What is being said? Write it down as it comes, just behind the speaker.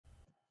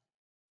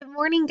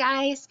Morning,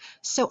 guys.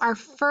 So our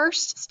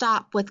first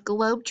stop with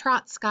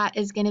Globetrot Scott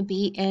is going to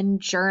be in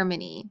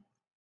Germany.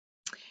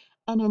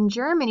 And in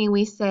Germany,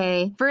 we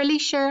say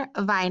Fröhliche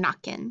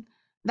Weihnachten.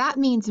 That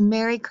means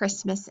Merry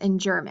Christmas in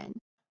German.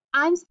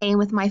 I'm staying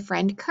with my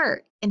friend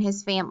Kurt and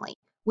his family.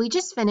 We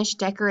just finished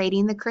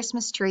decorating the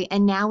Christmas tree,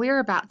 and now we are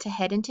about to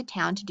head into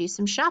town to do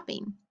some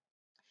shopping.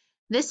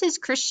 This is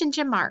Christian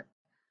Mart.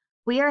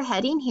 We are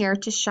heading here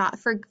to shop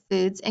for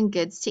foods and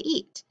goods to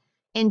eat.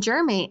 In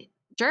Germany,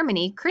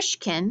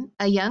 Christkind,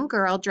 a young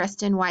girl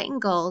dressed in white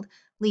and gold,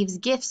 leaves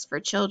gifts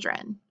for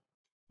children.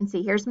 And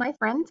see, here's my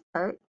friend's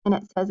Kurt, and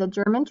it says a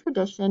German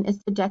tradition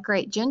is to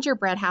decorate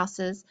gingerbread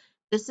houses.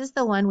 This is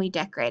the one we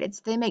decorated.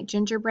 So they make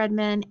gingerbread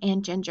men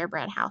and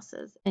gingerbread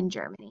houses in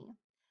Germany.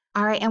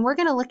 All right, and we're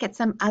going to look at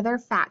some other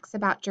facts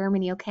about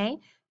Germany, okay?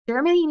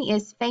 Germany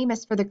is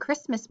famous for the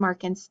Christmas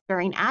markets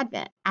during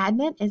Advent.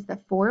 Advent is the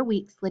 4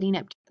 weeks leading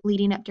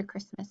up to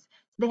Christmas. So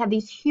they have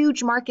these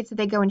huge markets that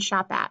they go and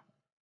shop at.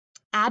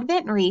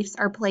 Advent wreaths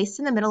are placed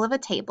in the middle of a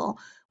table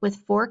with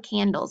 4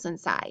 candles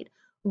inside.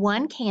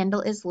 One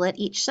candle is lit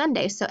each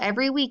Sunday, so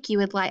every week you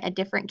would light a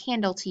different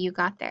candle till you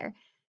got there.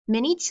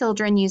 Many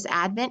children use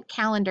Advent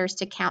calendars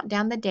to count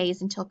down the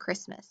days until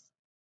Christmas.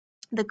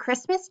 The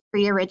Christmas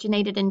tree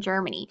originated in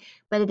Germany,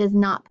 but it is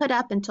not put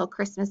up until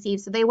Christmas Eve,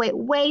 so they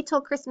wait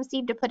till Christmas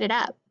Eve to put it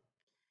up.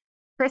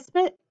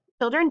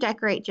 Children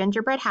decorate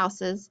gingerbread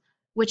houses,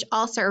 which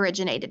also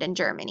originated in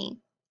Germany.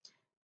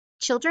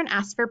 Children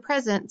ask for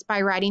presents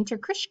by writing to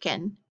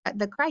Christkind,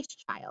 the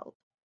Christ child.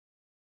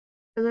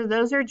 So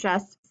those are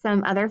just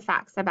some other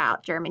facts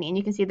about Germany. And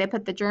you can see they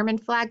put the German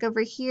flag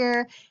over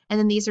here, and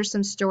then these are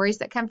some stories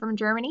that come from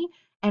Germany.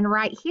 And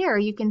right here,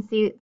 you can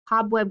see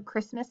Cobweb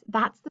Christmas.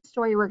 That's the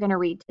story we're going to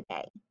read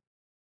today.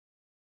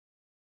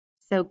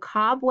 So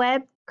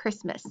Cobweb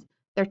Christmas,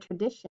 their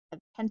tradition of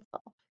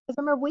tinsel. Because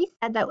remember, we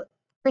said that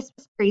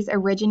Christmas trees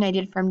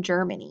originated from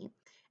Germany.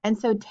 And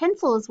so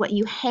tinsel is what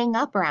you hang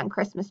up around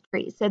Christmas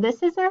trees. So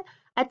this is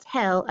a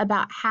tale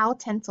about how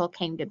tinsel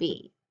came to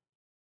be.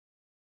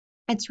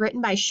 It's written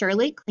by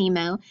Shirley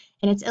Climo,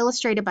 and it's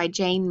illustrated by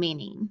Jane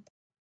Manning.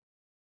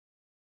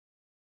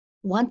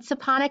 Once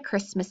upon a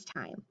Christmas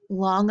time,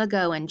 long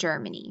ago in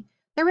Germany,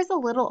 there was a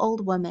little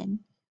old woman.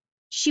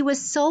 She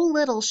was so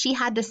little she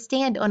had to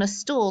stand on a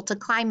stool to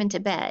climb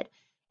into bed,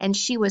 and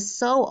she was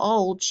so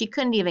old she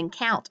couldn't even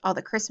count all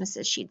the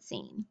Christmases she'd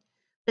seen.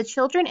 The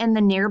children in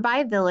the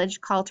nearby village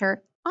called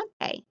her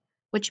Tante,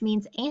 which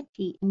means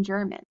auntie in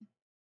German.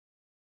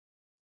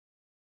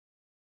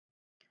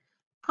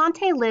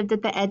 Tante lived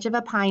at the edge of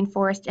a pine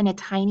forest in a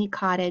tiny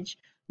cottage,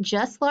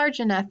 just large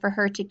enough for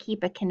her to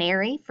keep a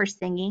canary for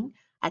singing,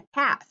 a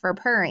cat for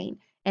purring,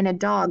 and a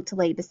dog to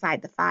lay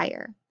beside the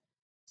fire.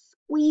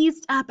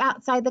 Squeezed up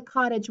outside the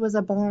cottage was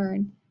a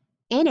barn.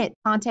 In it,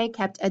 Tante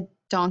kept a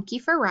donkey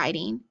for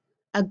riding,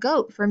 a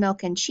goat for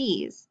milk and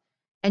cheese,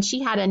 and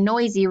she had a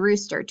noisy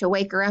rooster to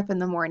wake her up in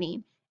the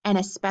morning, and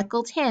a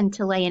speckled hen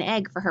to lay an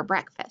egg for her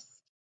breakfast.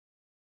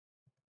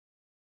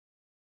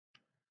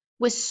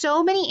 With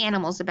so many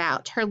animals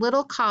about, her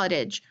little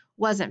cottage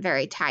wasn't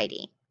very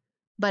tidy.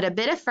 But a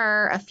bit of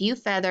fur, a few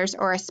feathers,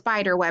 or a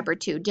spider web or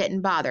two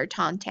didn't bother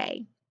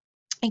Tante.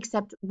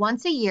 Except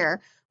once a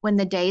year, when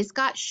the days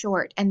got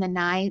short and the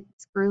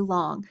nights grew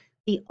long,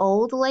 the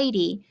old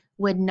lady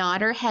would nod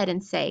her head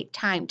and say,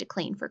 "Time to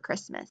clean for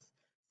Christmas."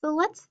 So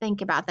let's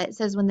think about that. It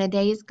says when the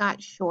days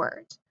got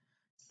short.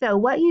 So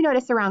what you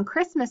notice around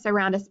Christmas,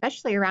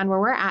 especially around where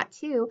we're at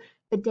too,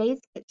 the days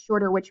get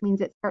shorter, which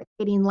means it starts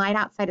getting light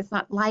outside. It's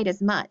not light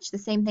as much. The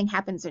same thing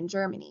happens in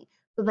Germany.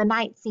 So the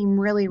nights seem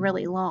really,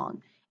 really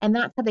long. And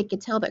that's how they could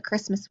tell that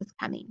Christmas was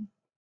coming.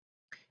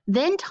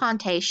 Then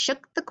Tante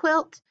shook the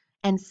quilt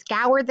and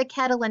scoured the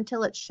kettle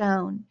until it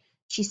shone.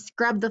 She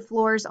scrubbed the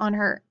floors on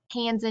her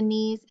hands and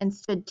knees and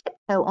stood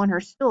tiptoe on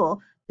her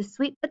stool to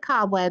sweep the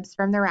cobwebs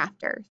from the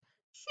rafters.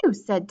 "Shoo,"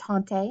 said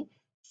Tante.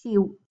 She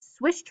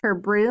swished her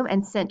broom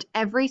and sent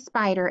every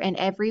spider and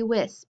every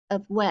wisp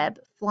of web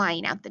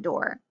flying out the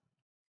door.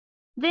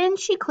 Then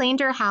she cleaned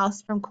her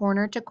house from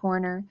corner to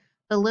corner.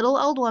 The little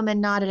old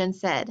woman nodded and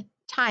said,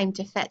 "Time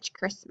to fetch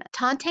Christmas."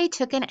 Tante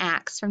took an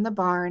axe from the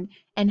barn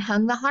and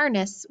hung the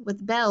harness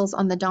with bells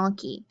on the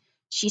donkey.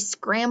 She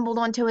scrambled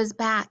onto his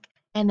back,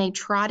 and they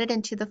trotted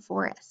into the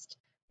forest.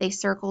 They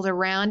circled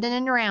around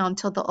and around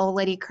till the old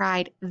lady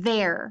cried,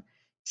 "There!"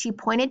 She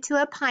pointed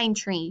to a pine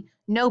tree,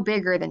 no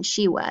bigger than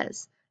she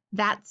was.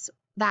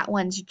 That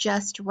one's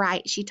just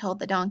right," she told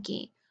the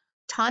donkey.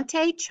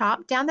 Tante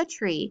chopped down the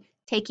tree,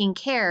 taking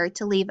care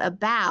to leave a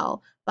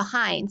bough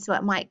behind so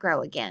it might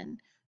grow again.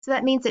 So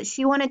that means that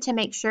she wanted to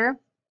make sure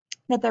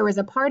that there was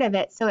a part of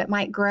it so it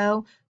might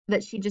grow, so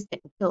that she just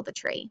didn't kill the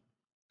tree.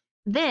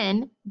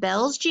 Then,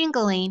 bells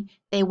jingling,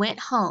 they went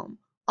home,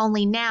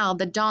 only now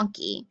the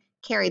donkey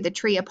carried the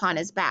tree upon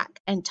his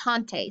back, and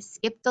Tante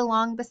skipped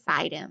along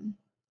beside him.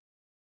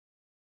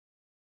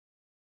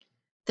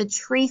 The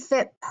tree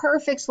fit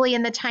perfectly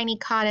in the tiny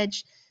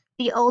cottage.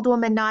 The old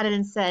woman nodded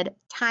and said,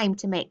 "Time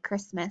to make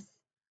Christmas."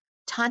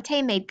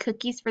 Tante made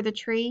cookies for the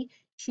tree.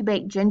 She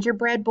baked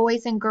gingerbread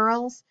boys and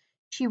girls.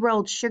 She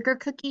rolled sugar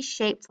cookies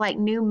shaped like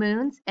new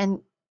moons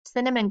and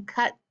cinnamon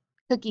cut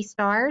cookie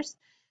stars.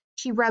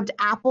 She rubbed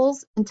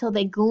apples until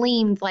they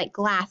gleamed like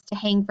glass to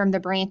hang from the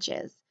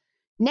branches.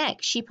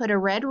 Next, she put a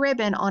red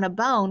ribbon on a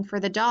bone for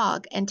the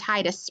dog and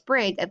tied a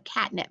sprig of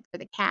catnip for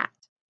the cat.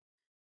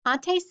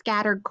 Tante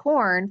scattered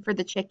corn for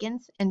the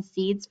chickens and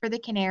seeds for the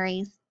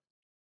canaries,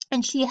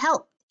 and she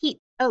helped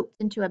heap oats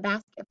into a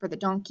basket for the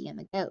donkey and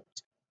the goat.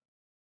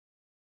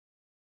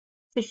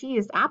 So she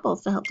used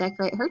apples to help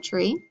decorate her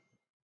tree.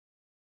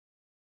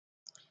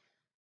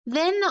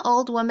 Then the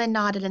old woman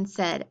nodded and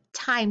said,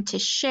 "Time to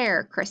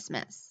share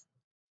Christmas."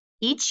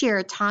 Each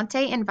year,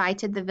 Tante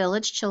invited the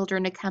village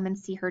children to come and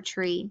see her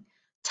tree.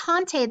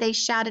 "Tante," they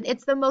shouted,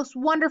 "it's the most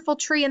wonderful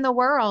tree in the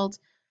world."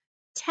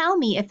 "Tell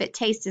me if it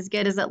tastes as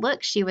good as it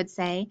looks," she would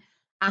say.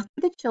 After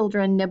the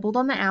children nibbled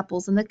on the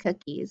apples and the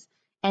cookies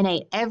and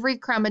ate every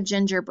crumb of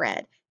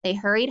gingerbread, they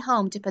hurried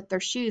home to put their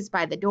shoes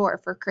by the door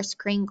for Kris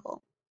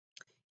Kringle.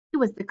 He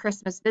was the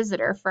Christmas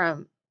visitor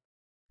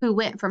who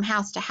went from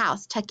house to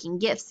house tucking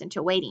gifts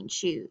into waiting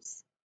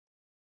shoes.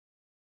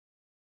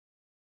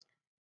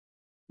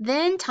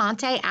 Then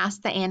Tante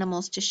asked the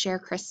animals to share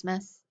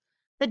Christmas.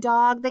 The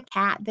dog, the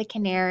cat, the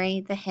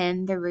canary, the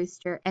hen, the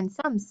rooster, and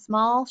some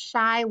small,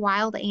 shy,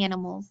 wild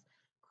animals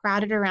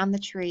crowded around the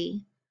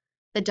tree.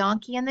 The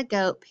donkey and the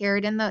goat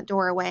peered in the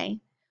doorway.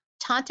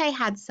 Tante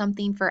had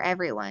something for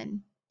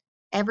everyone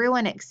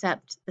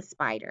except the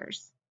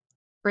spiders,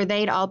 for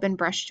they'd all been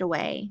brushed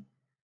away.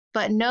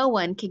 But no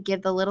one could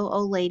give the little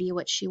old lady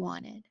what she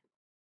wanted.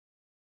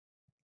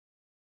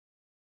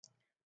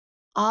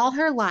 All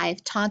her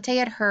life, Tante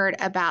had heard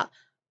about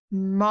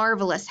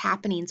marvelous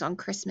happenings on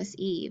Christmas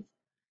Eve.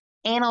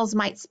 Animals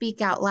might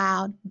speak out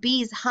loud,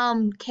 bees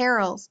hum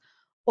carols,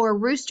 or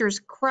roosters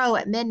crow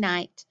at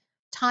midnight.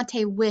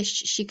 Tante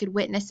wished she could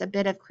witness a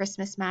bit of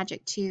Christmas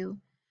magic too.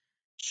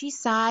 She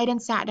sighed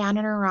and sat down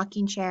in her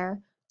rocking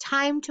chair.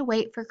 "Time to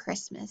wait for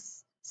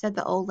Christmas," said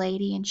the old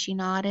lady, and she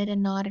nodded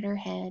and nodded her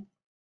head.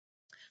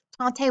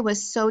 Tante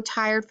was so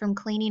tired from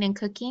cleaning and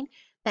cooking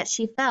that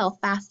she fell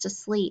fast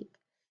asleep.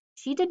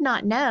 She did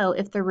not know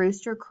if the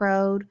rooster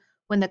crowed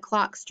when the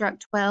clock struck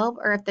 12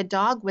 or if the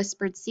dog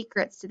whispered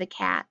secrets to the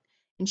cat,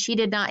 and she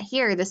did not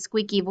hear the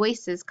squeaky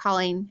voices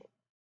calling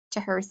to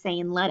her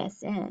saying, "Let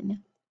us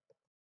in."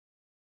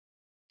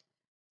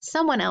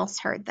 Someone else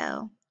heard,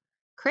 though.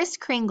 Kris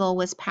Kringle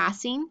was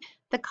passing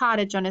the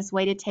cottage on his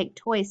way to take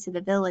toys to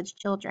the village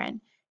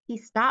children. He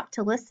stopped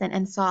to listen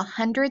and saw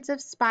hundreds of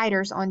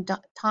spiders on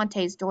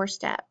Tante's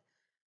doorstep.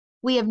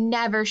 "We have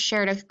never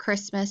shared a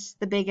Christmas,"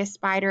 the biggest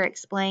spider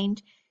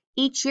explained.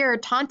 "Each year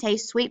Tante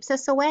sweeps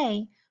us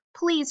away.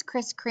 Please,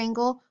 Kris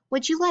Kringle,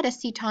 would you let us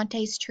see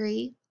Tante's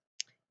tree?"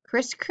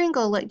 Kris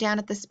Kringle looked down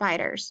at the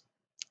spiders.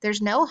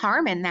 "There's no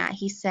harm in that,"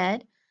 he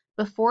said.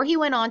 Before he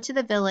went on to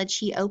the village,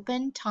 he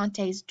opened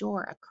Tante's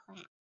door a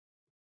crack.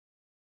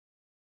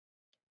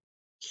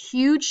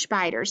 Huge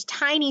spiders,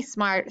 tiny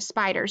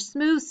spiders,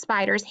 smooth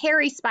spiders,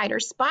 hairy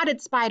spiders,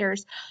 spotted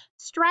spiders,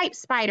 striped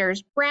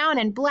spiders, brown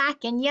and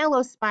black and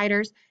yellow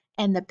spiders,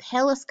 and the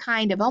palest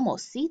kind of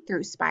almost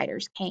see-through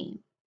spiders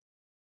came,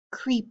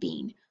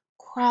 creeping,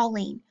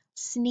 crawling,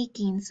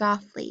 sneaking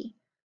softly,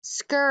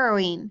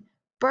 scurrying,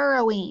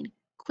 burrowing,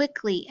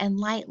 quickly and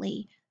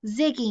lightly,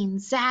 zigging,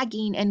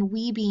 zagging, and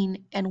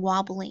weaving and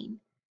wobbling,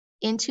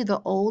 into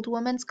the old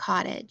woman's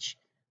cottage.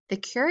 The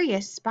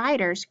curious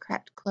spiders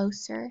crept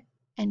closer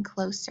and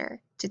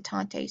closer to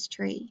Tante's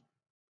tree.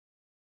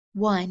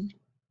 1,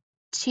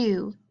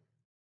 2,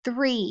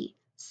 3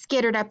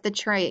 skittered up the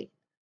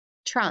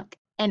trunk,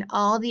 and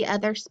all the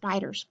other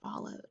spiders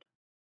followed.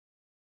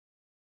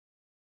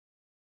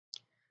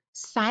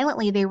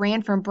 Silently they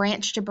ran from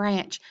branch to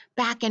branch,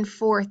 back and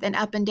forth and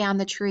up and down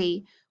the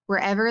tree.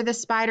 Wherever the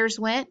spiders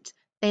went,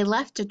 they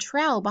left a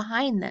trail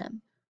behind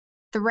them.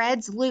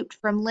 Threads looped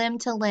from limb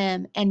to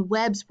limb, and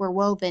webs were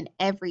woven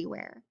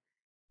everywhere.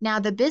 Now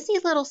the busy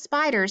little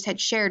spiders had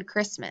shared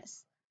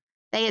Christmas.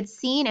 They had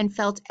seen and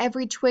felt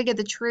every twig of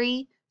the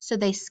tree, so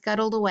they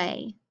scuttled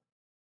away.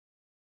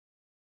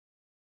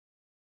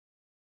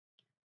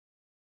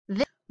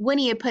 Then, when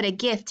he had put a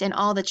gift in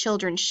all the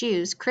children's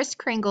shoes, Kris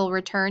Kringle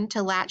returned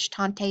to latch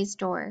Tante's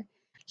door.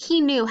 He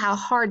knew how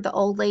hard the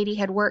old lady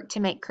had worked to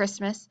make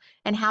Christmas,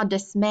 and how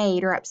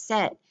dismayed or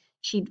upset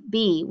she'd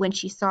be when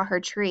she saw her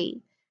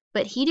tree.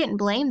 But he didn't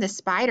blame the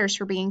spiders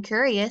for being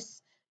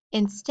curious.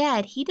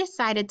 Instead, he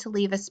decided to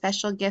leave a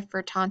special gift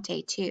for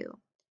Tante, too.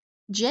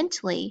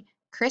 Gently,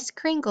 Kris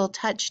Kringle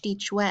touched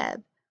each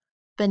web.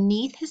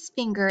 Beneath his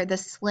finger the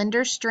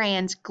slender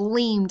strands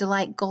gleamed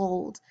like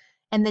gold,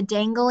 and the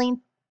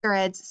dangling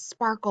threads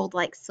sparkled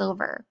like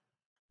silver.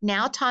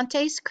 Now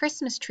Tante's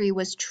Christmas tree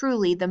was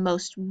truly the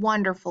most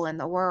wonderful in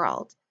the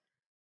world.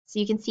 So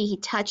you can see he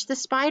touched the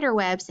spider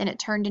webs and it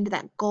turned into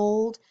that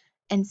gold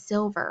and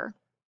silver.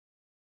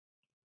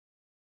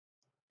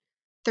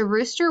 The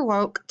rooster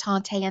woke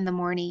Tante in the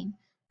morning.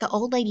 The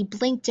old lady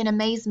blinked in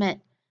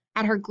amazement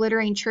at her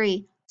glittering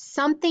tree.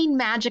 "Something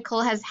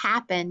magical has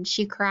happened,"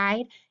 she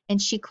cried,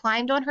 and she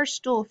climbed on her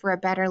stool for a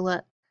better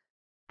look.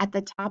 At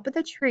the top of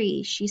the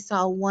tree, she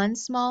saw one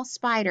small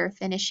spider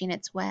finishing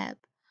its web.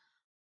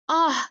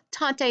 Ah,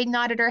 Tante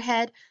nodded her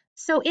head.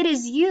 So it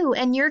is you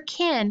and your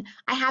kin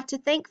I have to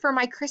thank for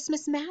my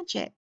Christmas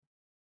magic.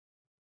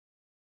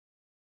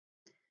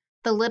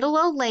 The little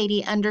old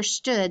lady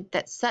understood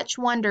that such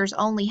wonders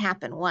only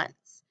happen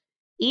once.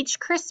 Each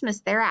Christmas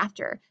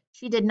thereafter,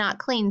 she did not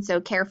clean so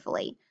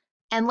carefully,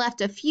 and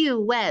left a few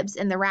webs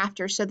in the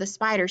rafters so the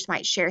spiders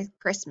might share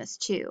Christmas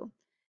too.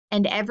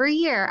 And every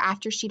year,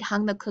 after she'd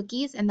hung the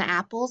cookies and the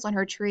apples on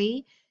her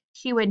tree,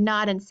 she would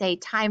nod and say,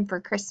 "Time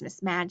for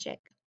Christmas magic."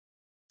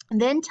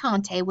 Then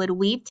Tante would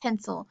weave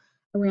tinsel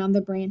around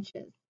the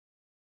branches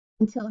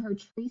until her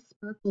tree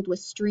sparkled with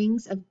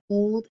strings of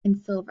gold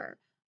and silver,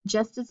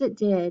 just as it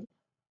did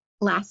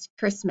last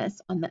Christmas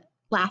on the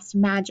last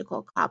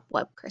magical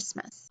Cobweb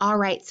Christmas. All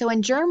right, so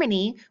in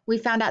Germany, we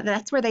found out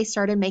that's where they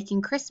started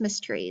making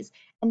Christmas trees.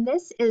 And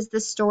this is the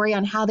story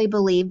on how they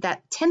believe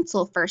that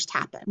tinsel first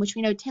happened, which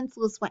we know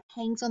tinsel is what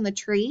hangs on the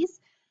trees.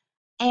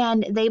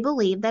 And they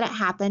believe that it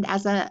happened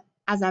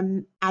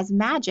as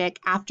magic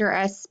after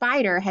a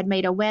spider had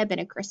made a web in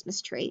a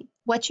Christmas tree.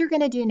 What you're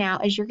going to do now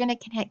is you're going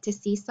to connect to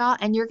Seesaw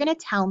and you're going to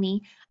tell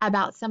me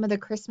about some of the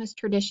Christmas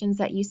traditions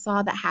that you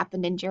saw that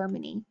happened in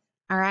Germany.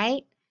 All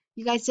right?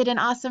 You guys did an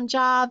awesome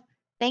job.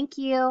 Thank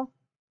you.